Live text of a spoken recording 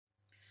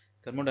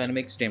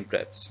Thermodynamic steam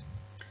traps.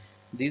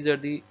 These are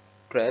the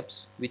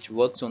traps which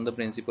works on the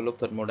principle of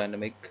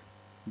thermodynamic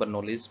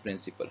Bernoulli's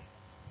principle.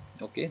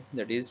 Okay,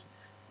 that is,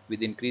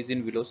 with increase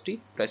in velocity,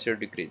 pressure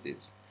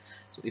decreases.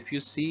 So if you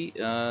see,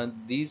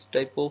 these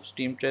type of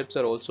steam traps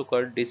are also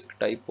called disk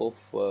type of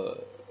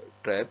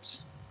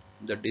traps.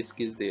 The disk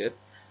is there.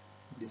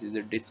 This is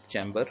a disk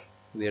chamber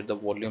where the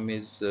volume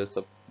is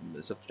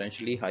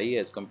substantially high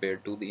as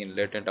compared to the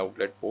inlet and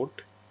outlet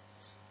port.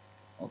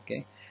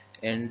 Okay,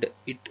 and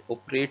it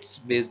operates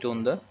based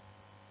on the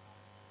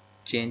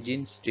change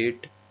in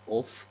state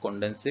of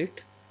condensate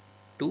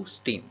to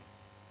steam.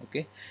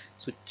 Okay,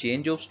 so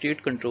change of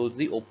state controls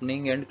the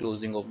opening and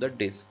closing of the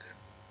disk.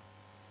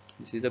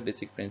 This is the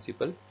basic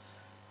principle.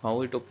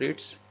 How it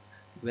operates: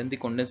 when the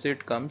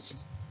condensate comes,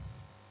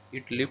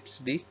 it lifts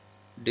the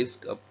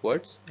disk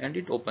upwards and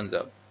it opens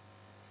up.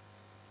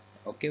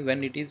 Okay,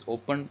 when it is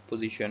open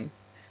position,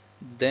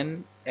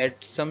 then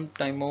at some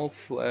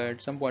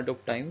point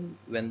of time,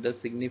 when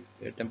the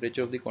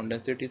temperature of the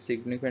condensate is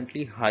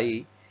significantly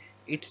high,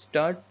 it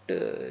start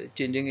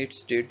changing its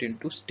state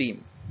into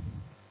steam.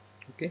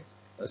 Okay,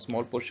 a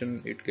small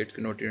portion it gets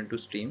converted into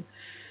steam.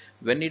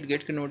 When it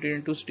gets converted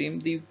into steam,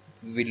 the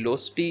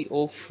velocity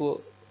of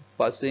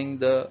passing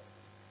the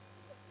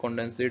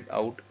condensate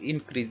out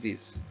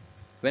increases.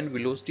 When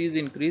velocity is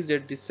increased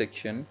at this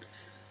section,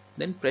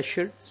 then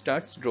pressure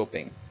starts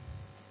dropping.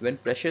 When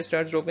pressure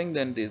starts dropping,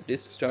 then the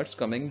disk starts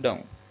coming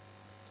down.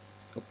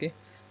 Okay,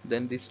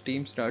 then the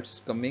steam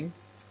starts coming,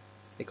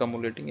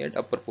 accumulating at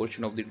upper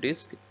portion of the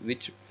disk,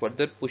 which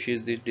further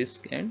pushes the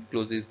disk and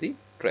closes the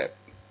trap.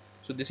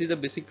 So this is the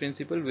basic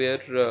principle where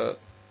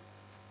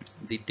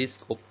the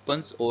disk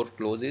opens or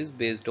closes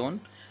based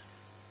on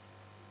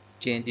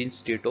change in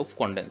state of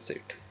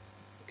condensate.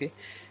 Okay,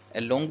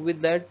 along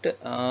with that,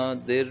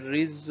 there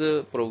is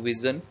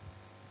provision,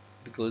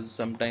 because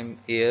sometime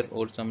air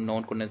or some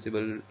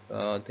non-condensable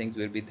things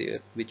will be there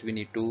which we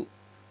need to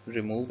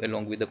remove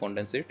along with the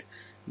condensate.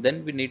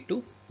 Then we need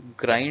to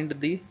grind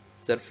the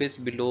surface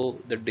below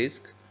the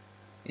disk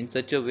in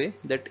such a way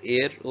that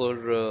air or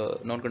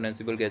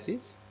non-condensable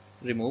gases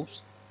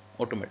removes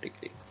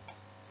automatically.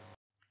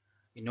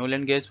 In oil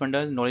and gas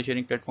fundas knowledge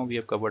sharing platform, we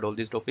have covered all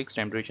these topics.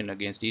 Time duration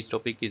against each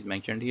topic is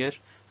mentioned here.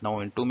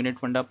 Now in 2 minute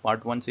funda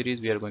part 1 series,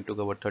 we are going to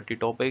cover 30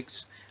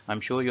 topics. I'm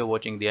sure you're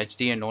watching the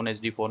HD and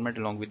non-HD format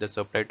along with the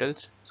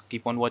subtitles. So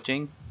keep on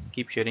watching,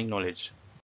 keep sharing knowledge.